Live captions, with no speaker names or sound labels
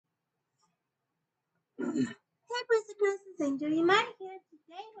Hey, Pussy Cruises, AngelHimari here.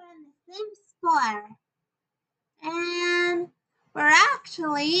 Today we're on the Sims 4. And we're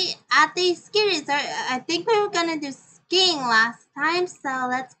actually at the ski resort. I think we were gonna do skiing last time, so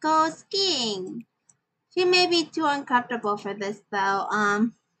let's go skiing. She may be too uncomfortable for this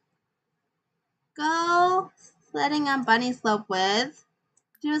though. Go sledding on Bunny Slope with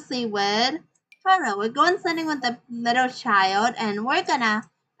Juicy with Toro. We're going sledding with the little child, and we're gonna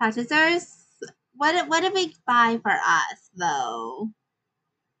practice our. What did we buy for us though?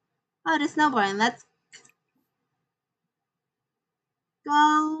 Oh, the snowboarding. Let's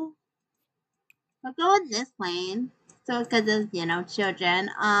go. We'll go in this lane. So, because of, children.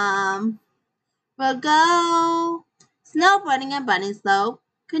 We'll go snowboarding at Bunny Slope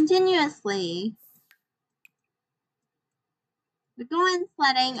continuously. We're going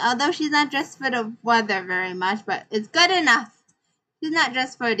sledding, although she's not dressed for the weather very much, but it's good enough. She's not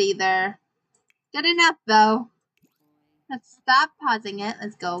dressed for it either. Good enough, though. Let's stop pausing it.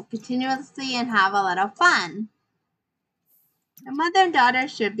 Let's go continuously and have a little fun. The mother and daughter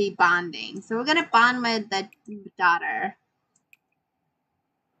should be bonding. So we're going to bond with the daughter.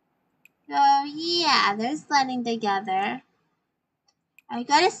 So yeah, they're sledding together. I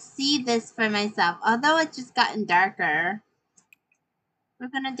gotta see this for myself, although it's just gotten darker. We're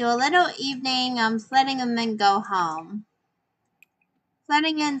gonna do a little evening sledding and then go home.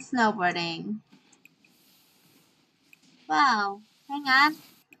 Sledding and snowboarding. Wow, hang on.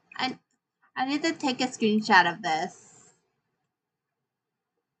 I need to take a screenshot of this.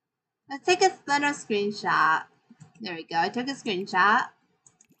 Let's take a little screenshot. There we go, I took a screenshot.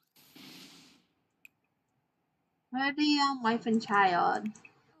 Where the wife and child?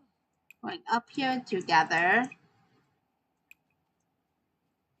 Going up here together.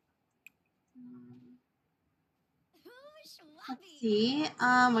 Let's see.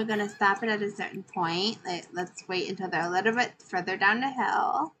 We're gonna stop it at a certain point. Let's wait until they're a little bit further down the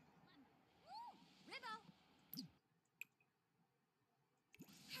hill.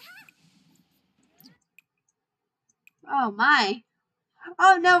 Oh my.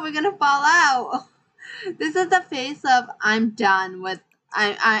 Oh no, we're gonna fall out. This is the face of I'm done with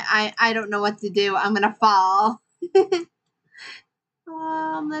I don't know what to do. I'm gonna fall.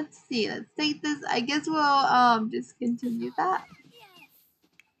 Let's see. Let's take this. I guess we'll just continue that.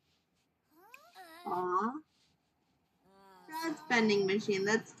 Aw. That's vending machine.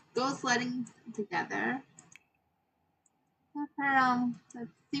 Let's go sledding together.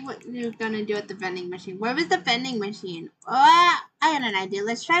 Let's see what you're gonna do at the vending machine. Where was the vending machine? Oh, I got an idea.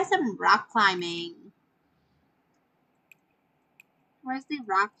 Let's try some rock climbing. Where's the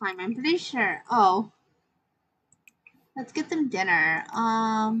rock climb? I'm pretty sure. Oh. Let's get them dinner.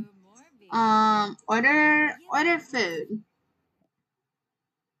 Order food.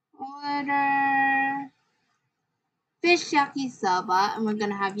 Order fish yakisoba, and we're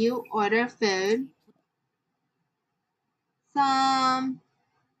gonna have you order food. Some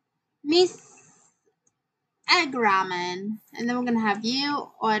egg ramen, and then we're gonna have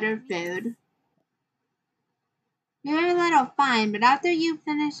you order food. You're a little fine, but after you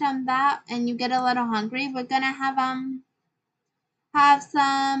finish that and you get a little hungry, we're gonna have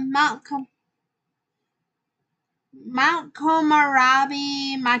some Mount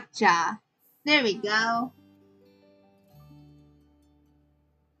Komarabi matcha. There we go.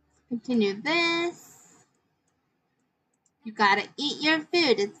 Continue this. You gotta eat your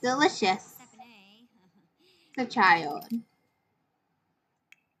food. It's delicious. The child.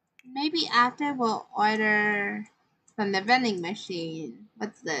 Maybe after we'll order from the vending machine.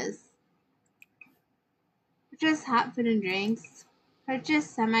 What's this? Purchase hot food and drinks. Purchase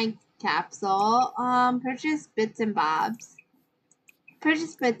semi-capsule. Purchase bits and bobs.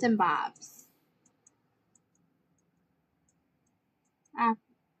 Purchase bits and bobs.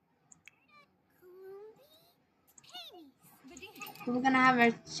 So we're gonna have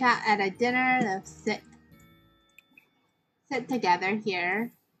our chat at a dinner. Let's sit together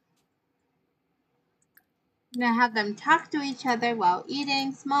here. I'm gonna have them talk to each other while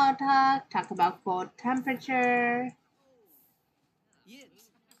eating, small talk about cold temperature.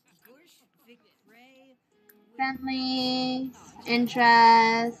 Friendly,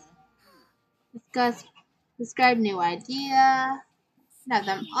 interest, describe new idea. Have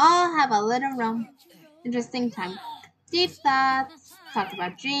them all have a little interesting time. Deep thoughts, talk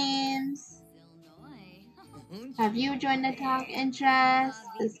about dreams. Have you join the talk? Interest,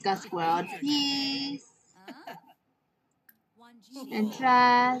 discuss world peace.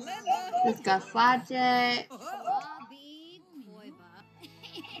 Interest, discuss logic.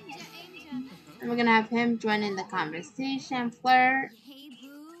 And we're gonna have him join in the conversation. Flirt.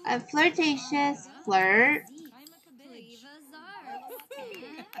 A flirtatious flirt.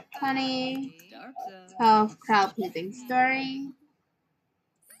 20. 12, crowd pleasing story.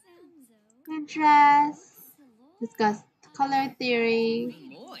 Interest. Discuss color theory.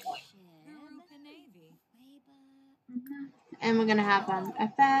 And we're gonna have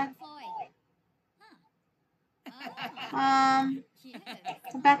effect.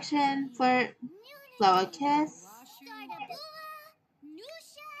 Affection, flirt, blow a kiss.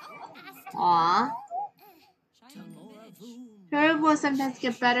 Aww. Her will sometimes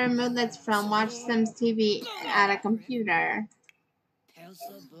get better moodlets from watch Sims TV at a computer.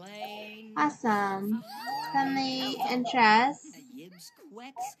 Awesome. Friendly interest.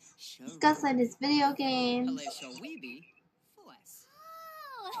 Discuss latest video games.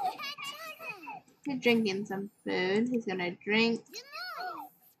 We're drinking some food. He's gonna drink.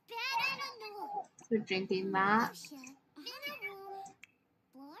 So we're drinking that.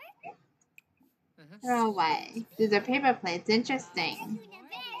 Throw away. These are paper plates. Interesting.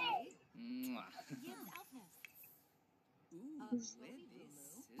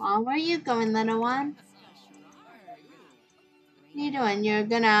 Oh, where are you going, little one? What are you doing? You're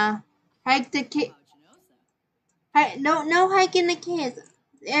gonna hike the cave. No hiking the caves.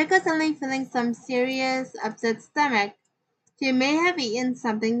 Erica's suddenly feeling some serious upset stomach. She may have eaten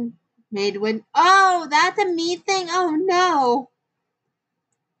something made with. Oh, that's a meat thing. Oh no.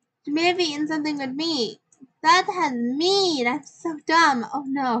 She may have eaten something with meat. That has meat. I'm so dumb. Oh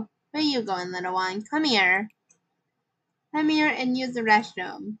no. Where are you going, little one? Come here. Come here and use the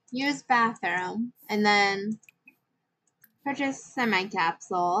restroom. Use bathroom. And then purchase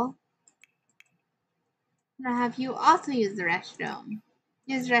semi-capsule. I'm gonna have you also use the restroom.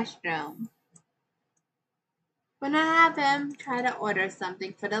 Use restroom. When I have him try to order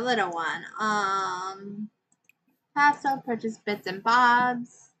something for the little one. Capsule, purchase bits and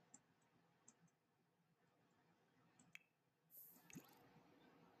bobs.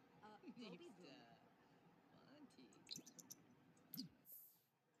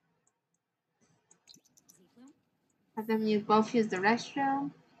 Have them both use the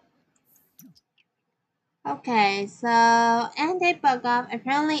restroom. Okay, so, and they bug up.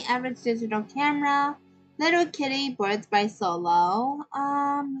 Apparently average digital camera. Little kitty boards by solo.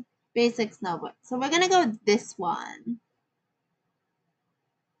 Basic snowboard. So we're gonna go with this one.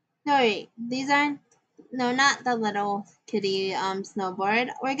 No wait, these aren't, no, not the little kitty snowboard.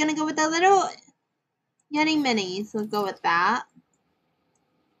 We're gonna go with the little Yeti mini, so we'll go with that.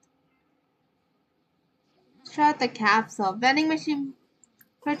 Try out the capsule. Vending machine,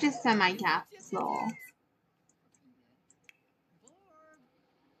 purchase semi-capsule.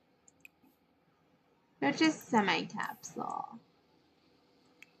 Purchase semi-capsule.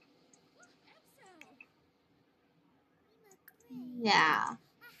 Yeah.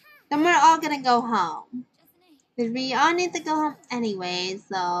 Then we're all gonna go home. Because we all need to go home anyway,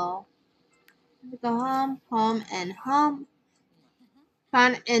 so go home, and home.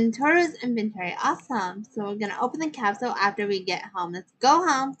 Found in Toro's inventory. Awesome. So we're gonna open the capsule after we get home. Let's go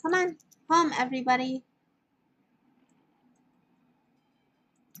home. Come on. Home, everybody.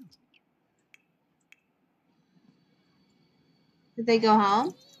 Did they go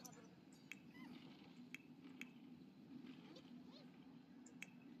home?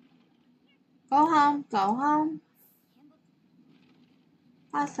 Go home. Go home.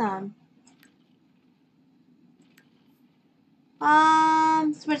 Awesome.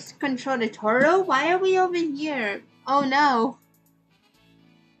 Switch control to Toro? Why are we over here? Oh no.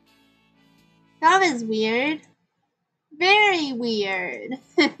 That was weird. Very weird.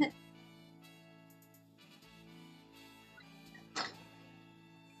 That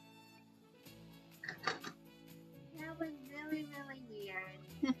was really, really weird.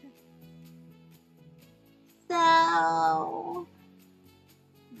 So...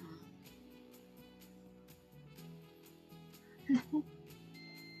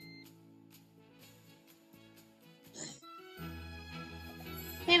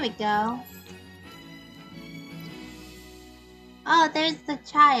 Here we go. Oh, there's the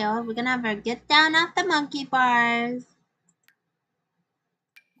child. We're gonna have her get down off the monkey bars.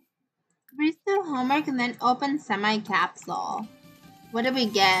 Read through homework and then open semi-capsule. What did we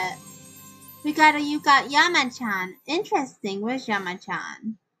get? You got Yama-chan. Interesting. Where's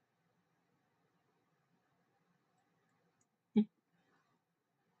Yama-chan?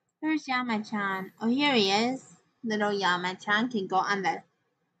 Where's Yama-chan? Oh, here he is. Little Yama-chan can go on the...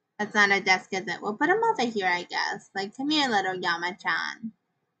 That's not a desk, is it? We'll put him over here, I guess. Like, come here, little Yama-chan.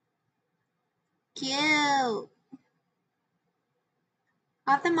 Cute.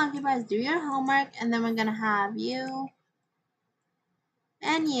 Off the monkey bars, do your homework, and then we're gonna have you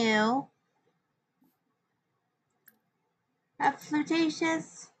and you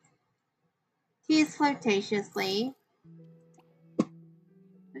Flirtatious. Tease flirtatiously. What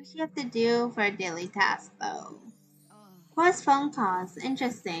does she have to do for a daily task, though? Plus phone calls.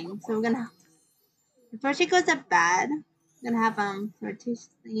 Interesting. So we're gonna, before she goes to bed, we're gonna have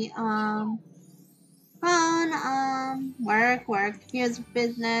flirtatiously phone work. Here's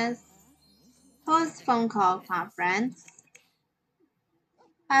business. Post phone call conference.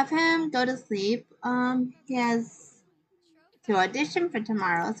 Have him go to sleep. He has to audition for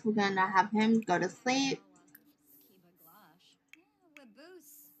tomorrow, so we're gonna have him go to sleep.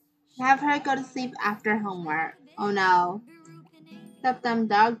 Have her go to sleep after homework. Oh no. Step them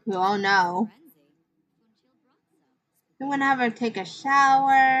dog poo. Oh no. We're gonna have her take a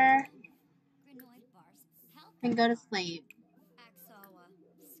shower and go to sleep.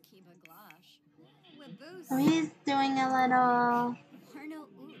 So he's doing a little,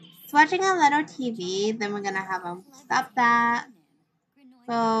 he's watching a little TV. Then we're gonna have him stop that.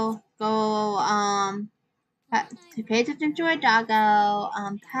 Go pay attention to a doggo.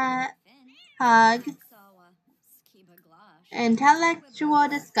 Pet, hug, intellectual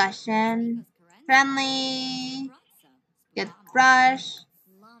discussion, friendly, get brush,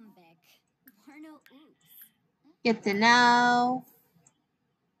 get to know.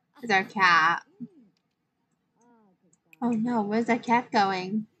 Where's our cat? Oh no, where's our cat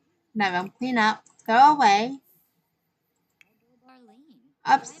going? Have him clean up, throw away.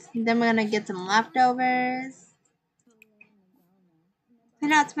 Oops, then we're gonna get some leftovers.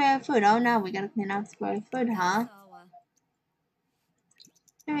 Clean out spoiled food. Oh no, we gotta clean out spoiled food, huh?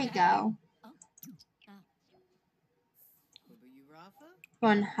 Here we go. Go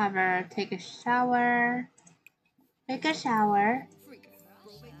and have her take a shower. Take a shower.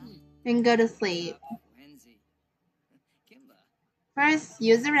 Then go to sleep. First,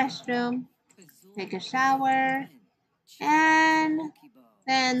 use the restroom. Take a shower. And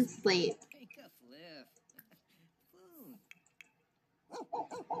then sleep.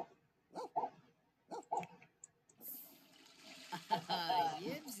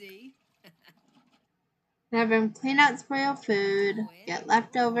 Have him clean out spoiled food, get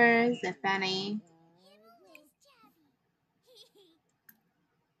leftovers, if any.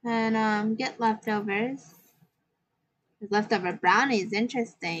 And get leftovers. There's leftover brownies,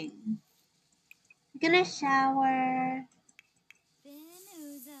 interesting. Gonna shower.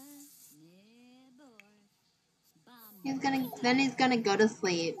 He's gonna go to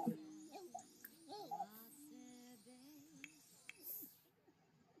sleep.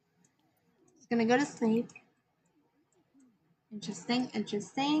 He's gonna go to sleep.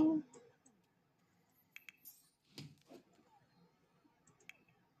 Interesting.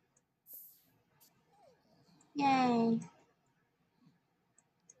 Yay.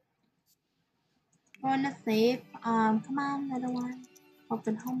 Going to sleep. Come on, little one.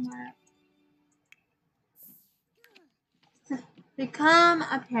 Open homework. Become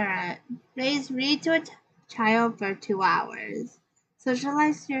a parent. Read to a child for 2 hours.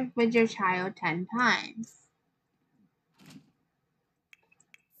 Socialize with your child 10 times.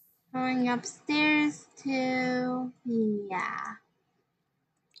 Going upstairs to, yeah.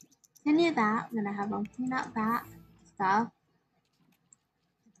 Continue that. I'm gonna have them clean up that stuff.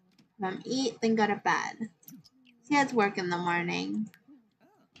 Have them eat, then go to bed. He has work in the morning.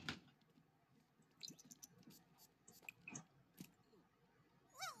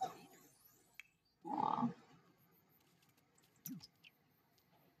 Aww.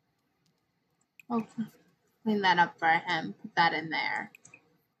 Oh, clean that up for him. Put that in there.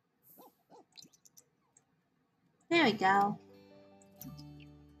 There we go.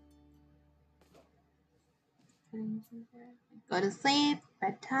 Go to sleep.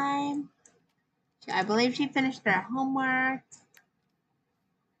 Bedtime. I believe she finished her homework.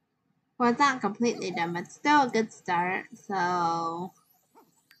 Well, it's not completely done, but still a good start. So,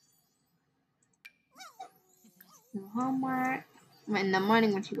 homework. In the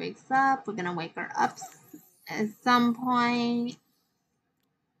morning when she wakes up, we're gonna wake her up at some point.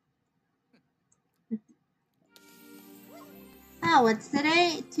 Oh, what's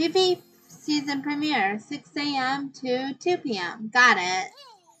today? TV season premiere, 6 a.m. to 2 p.m. Got it.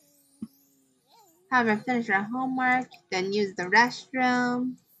 Have her finish her homework, then use the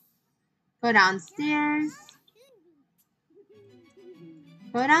restroom. Go downstairs.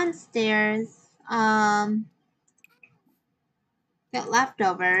 Get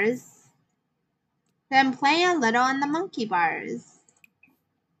leftovers. Then play a little on the monkey bars.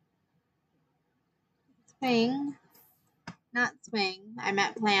 Swing. Not swing. I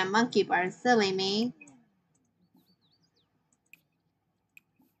meant play on monkey bars. Silly me.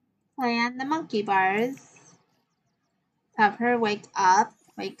 Play on the monkey bars. Have her wake up.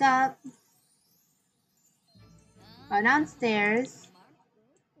 Wake up. Go downstairs.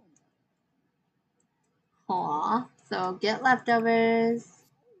 Aw. So get leftovers.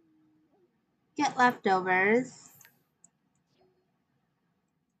 Get leftovers.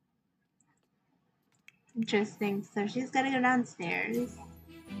 Interesting. So she's gotta go downstairs.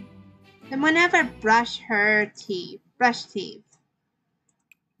 Then whenever brush her teeth. Brush teeth.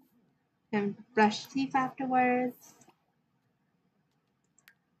 And brush teeth afterwards.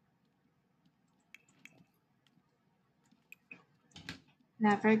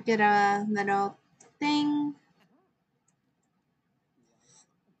 Never get a little thing.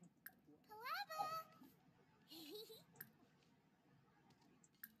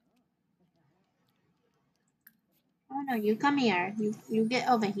 Oh no, you come here. You get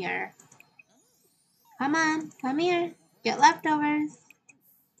over here. Come on, come here. Get leftovers.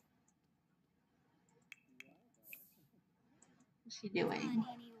 What's she doing?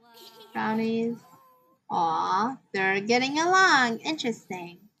 Brownies. Aw, they're getting along.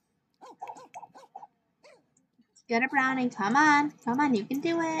 Interesting. Let's get a brownie. Come on. Come on, you can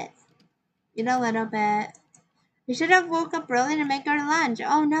do it. Eat a little bit. We should have woke up early to make our lunch.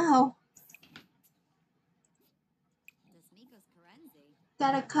 Oh no.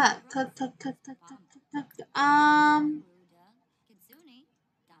 Gotta cook. Cook.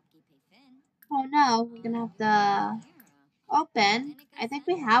 Oh no, we're gonna have to open. I think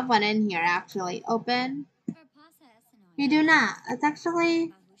we have one in here actually. Open. We do not. It's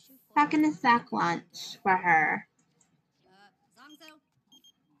actually packing a sack lunch for her.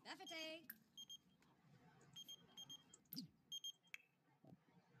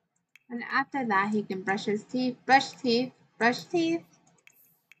 And after that, he can brush his teeth. Brush teeth. Brush teeth.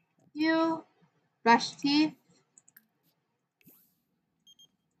 You. Brush teeth.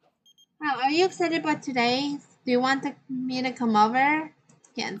 Oh, are you excited about today? Do you want me to come over?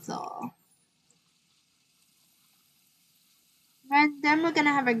 Cancel. And then we're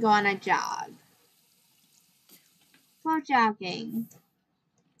gonna have her go on a jog. Go jogging.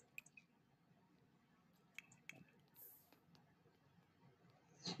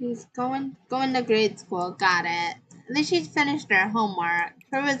 She's going to grade school. Got it. At least she's finished her homework.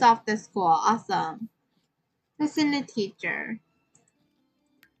 Her was off to school. Awesome. Listen to teacher.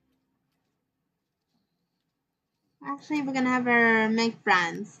 Actually, we're gonna have her make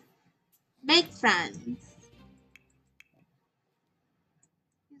friends. Make friends.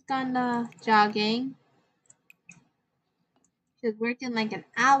 He's gone to jogging. She's working like an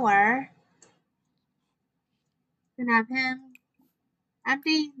hour. Gonna have him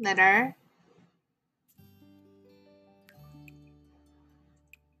empty litter.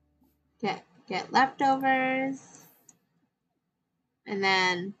 Get leftovers. And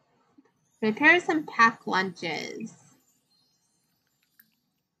then prepare some packed lunches.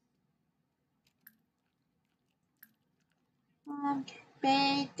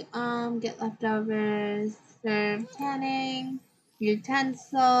 Bake, get leftovers, serve canning,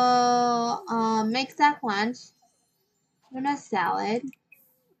 utensil, make sack lunch, tuna salad,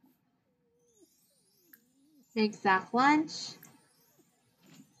 make sack lunch,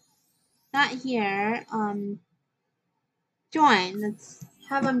 not here, join, let's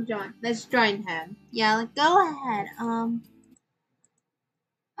have him join, let's join him, yeah, go ahead,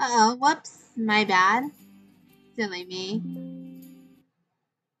 uh-oh, whoops, my bad, silly me,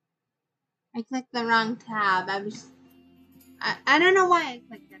 I clicked the wrong tab, I don't know why I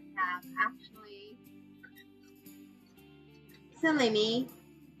clicked the tab, actually, silly me.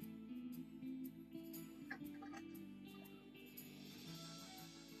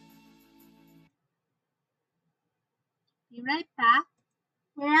 Be right back.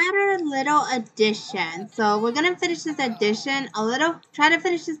 We're at our little addition. So we're gonna finish this addition try to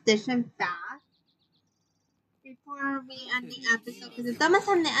finish this addition fast before we end the episode because it's almost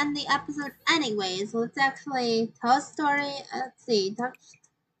time to end the episode anyway. So let's actually tell a story. Let's see,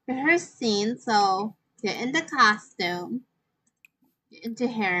 rehearse scene. So get into costume, get into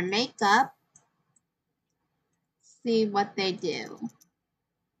hair and makeup, see what they do.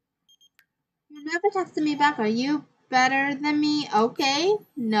 You never texted me back. Are you better than me? Okay.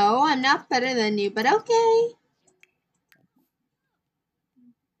 No, I'm not better than you, but okay.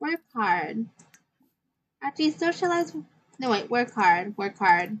 Work hard. Actually, socialize. No, wait, work hard. Work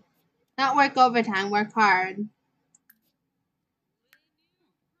hard. Not work overtime, work hard.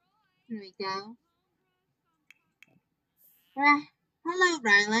 Here we go. Hello,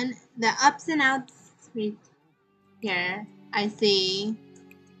 Rylan. The ups and outs here. I see.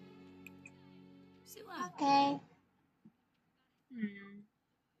 Okay.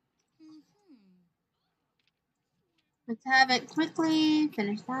 Let's have it quickly.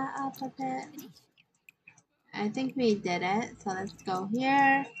 Finish that up a bit. I think we did it. So let's go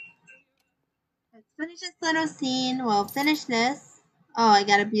here. Let's finish this little scene. We'll finish this. Oh, I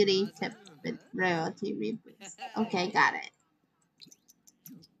got a beauty tip with royalty reboost. Okay, got it.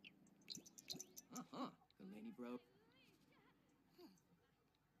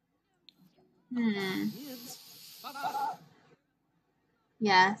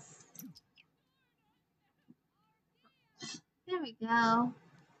 Yes. There we go.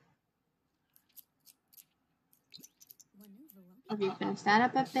 Hope you finish that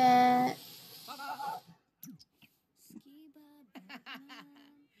up a bit.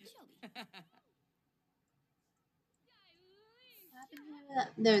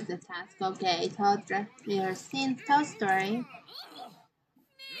 There's a task. Okay, tell your scenes, tell story.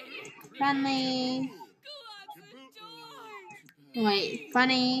 Friendly. Wait,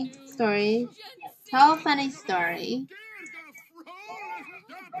 funny story. Tell a funny story.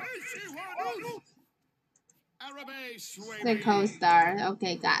 The co-star.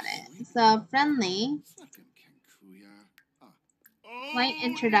 Okay, got it. So friendly. Light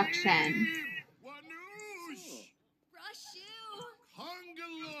introduction.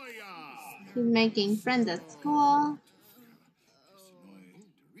 She's making friends at school.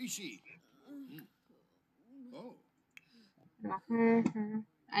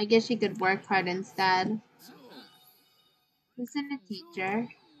 I guess she could work hard instead. Listen to teacher.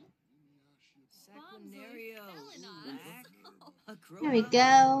 There we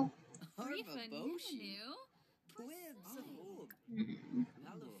go.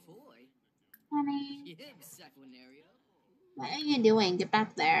 Honey, what are you doing? Get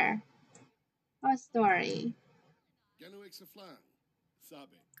back there. What story?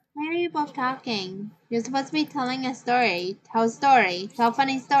 Why are you both talking? You're supposed to be telling a story. Tell a story. Tell a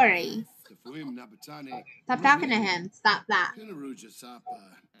funny story. Stop talking to him. Stop that.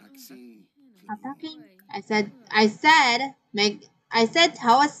 Stop talking. I said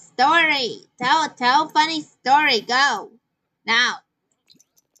tell a story. Tell a funny story. Go. Now.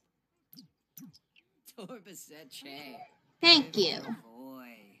 Thank you.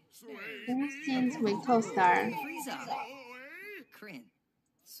 There's scenes with co-star.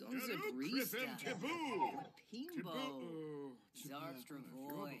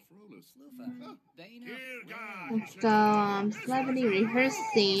 Let's go celebrity rehearse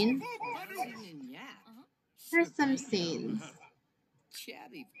scene. Here's some scenes.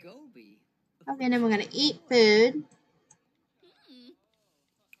 Okay, then we're gonna eat food.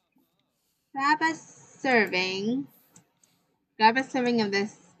 Grab a serving. Grab a serving of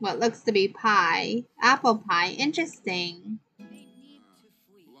this, what looks to be pie. Apple pie. Interesting.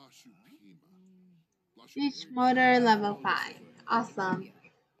 Reach motor level 5. Awesome.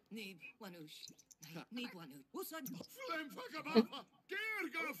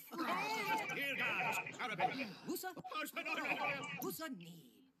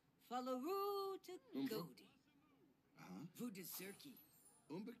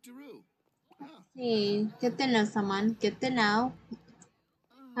 See, get to know someone. Get to know.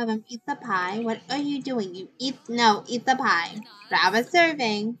 Have them eat the pie. What are you doing? You eat the pie. Grab a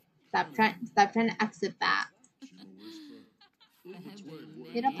serving. Stop trying to exit that.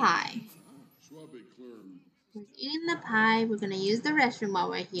 Eat a pie. We're eating the pie. We're gonna use the restroom while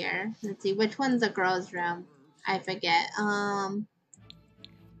we're here. Let's see which one's the girls' room. I forget.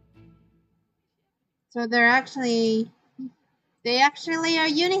 So they actually are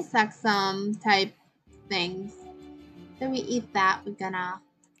unisex type things. So we eat that. We're gonna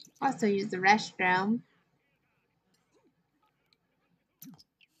also use the restroom.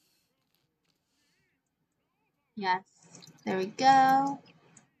 Yes. There we go.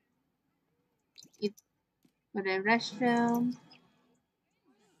 Go to the restroom.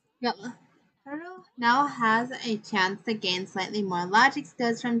 Yep. Turtle now has a chance to gain slightly more logic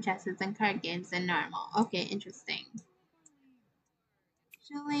skills from chesses and card games than normal. Okay, interesting.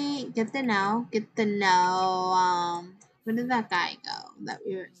 Actually, get to know. Where did that guy go?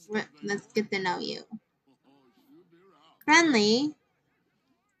 Let's get to know you. Friendly.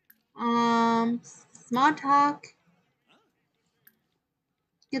 Small talk.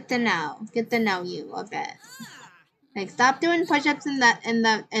 Get to know you a bit. Like, stop doing push-ups in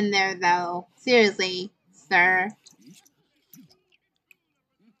there though. Seriously, sir.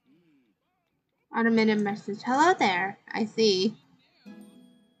 Automated message. Hello there. I see.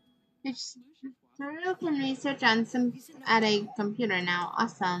 Turtle can research at a computer now.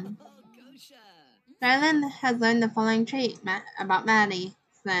 Awesome. Marilyn has learned the following trait about Maddie.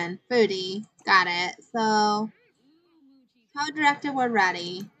 Then foodie. Got it. So, how directed we're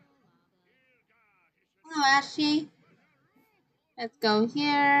ready. Hello, Ashley. Let's go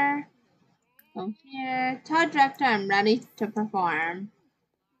here. Go here. Tell director I'm ready to perform.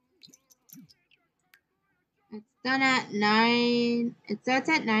 It's done at 9. It starts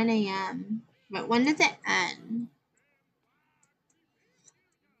at 9 a.m. But when does it end?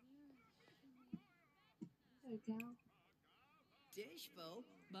 There we go.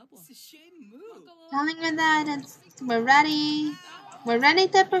 Telling her that we're ready. We're ready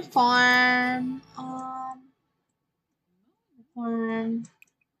to perform.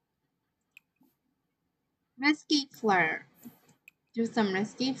 Risky flirt. Do some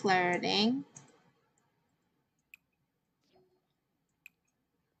risky flirting.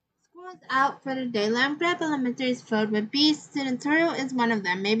 School's out for the day. Lamb Prep Elementary is filled with B students. Toro is one of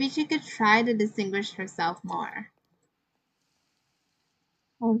them. Maybe she could try to distinguish herself more.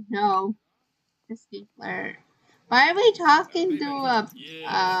 Oh no. Risky flirt. Why are we talking to a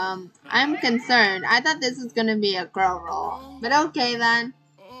I'm concerned. I thought this was gonna be a girl role. But okay then.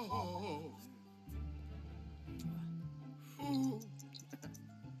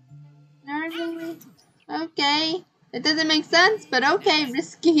 Okay. It doesn't make sense, but okay,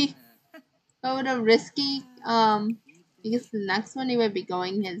 risky. Go to risky. Because the next one he would be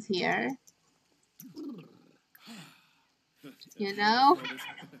going is here. You know?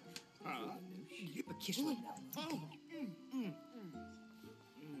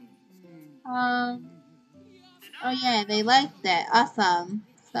 Oh yeah, they liked it. Awesome.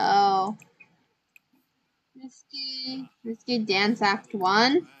 So, risky dance act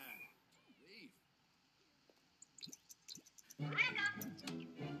 1.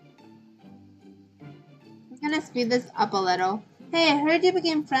 We're gonna speed this up a little. Hey, I heard you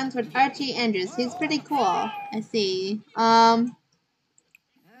became friends with Archie Andrews. He's pretty cool. I see.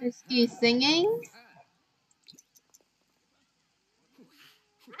 Risky singing?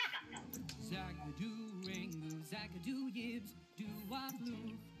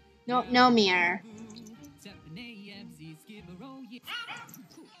 No mirror.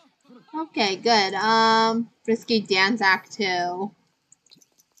 Okay, good. Risky dance act 2.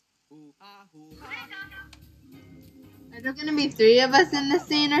 Are there gonna be 3 of us in this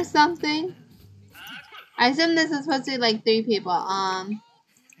scene or something? I assume this is supposed to be like 3 people.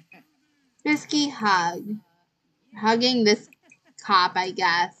 Risky hug. Hugging this cop, I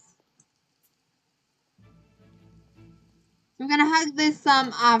guess. I'm gonna hug this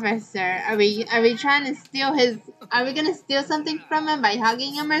officer. Are we trying to steal his? Are we gonna steal something from him by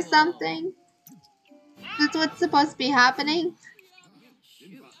hugging him or something? That's what's supposed to be happening.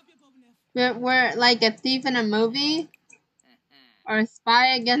 We're like a thief in a movie, or a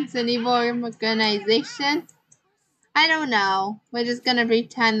spy against an evil organization. I don't know. We're just gonna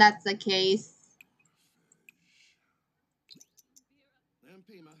pretend that's the case.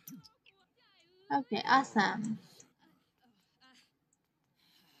 Okay, awesome.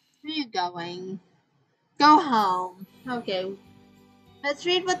 Where are you going? Go home. Okay. Let's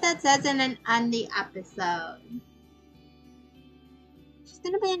read what that says and then end the episode. It's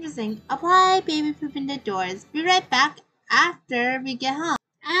gonna be interesting. Apply baby poop in the doors. Be right back after we get home.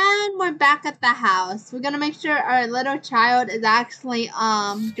 And we're back at the house. We're gonna make sure our little child is actually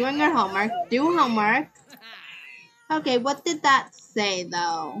doing her homework. Do homework. Okay, what did that say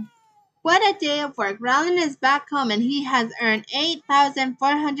though? What a day of work. Roland is back home and he has earned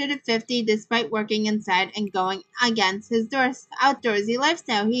 $8,450 despite working inside and going against his outdoorsy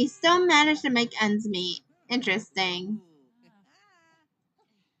lifestyle. He still managed to make ends meet. Interesting.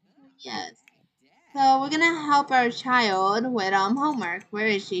 Yes. So we're gonna help our child with homework. Where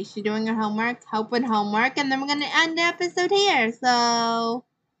is she? Is she doing her homework? Help with homework, and then we're gonna end the episode here. So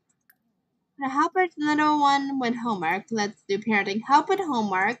I'm gonna help our little one with homework. Let's do parenting. Help with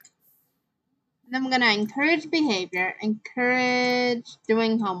homework. Then we're gonna encourage behavior, encourage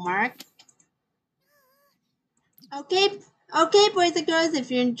doing homework. Okay, boys and girls,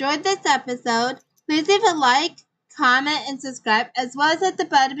 if you enjoyed this episode, please leave a like, comment, and subscribe, as well as hit the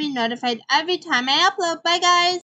bell to be notified every time I upload. Bye, guys!